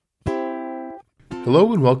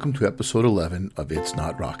Hello and welcome to episode 11 of It's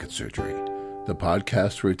Not Rocket Surgery, the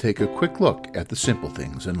podcast where we take a quick look at the simple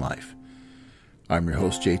things in life. I'm your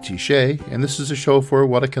host JT Shea, and this is a show for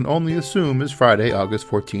what I can only assume is Friday, August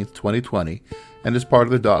 14th, 2020, and is part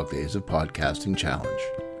of the Dog Days of Podcasting Challenge.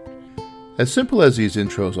 As simple as these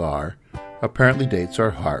intros are, apparently dates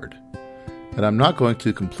are hard. And I'm not going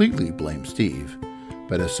to completely blame Steve,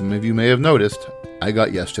 but as some of you may have noticed, I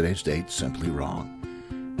got yesterday's date simply wrong.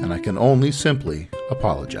 And I can only simply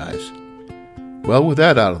apologize. Well, with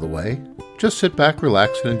that out of the way, just sit back,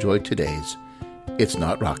 relax, and enjoy today's It's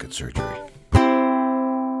Not Rocket Surgery.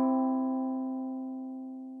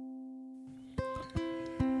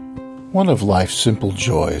 One of life's simple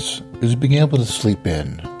joys is being able to sleep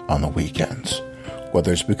in on the weekends.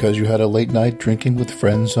 Whether it's because you had a late night drinking with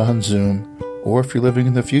friends on Zoom, or if you're living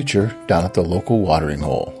in the future down at the local watering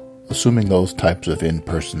hole. Assuming those types of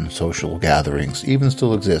in-person social gatherings even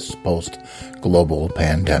still exist post-global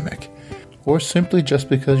pandemic. Or simply just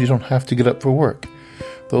because you don't have to get up for work.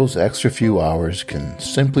 Those extra few hours can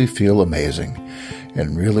simply feel amazing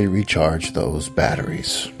and really recharge those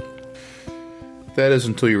batteries. That is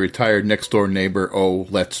until your retired next-door neighbor,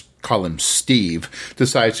 let's call him Steve,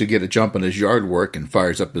 decides to get a jump on his yard work and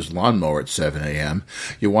fires up his lawnmower at 7 a.m.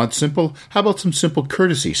 You want simple? How about some simple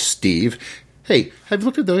courtesy, Steve? Hey, have you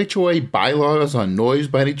looked at the HOA bylaws on noise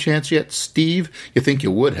by any chance yet, Steve? You think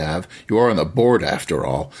you would have. You are on the board after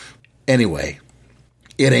all. Anyway,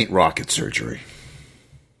 it ain't rocket surgery.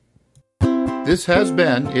 This has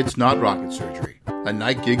been It's Not Rocket Surgery, a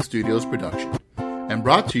Night Gig Studios production, and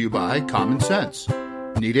brought to you by Common Sense.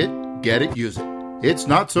 Need it, get it, use it. It's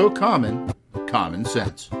not so common, common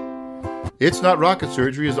sense. It's Not Rocket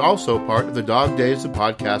Surgery is also part of the Dog Days of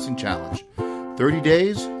Podcasting Challenge. 30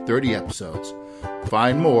 days, 30 episodes.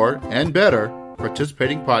 Find more and better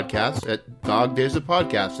participating podcasts at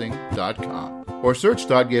dogdaysofpodcasting.com or search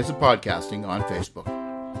Dog Days of Podcasting on Facebook.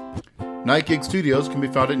 Night Gig Studios can be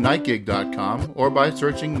found at nightgig.com or by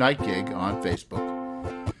searching Night Gig on Facebook.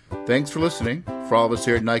 Thanks for listening. For all of us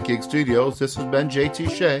here at Night Gig Studios, this has been JT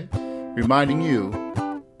Shea, reminding you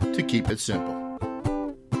to keep it simple.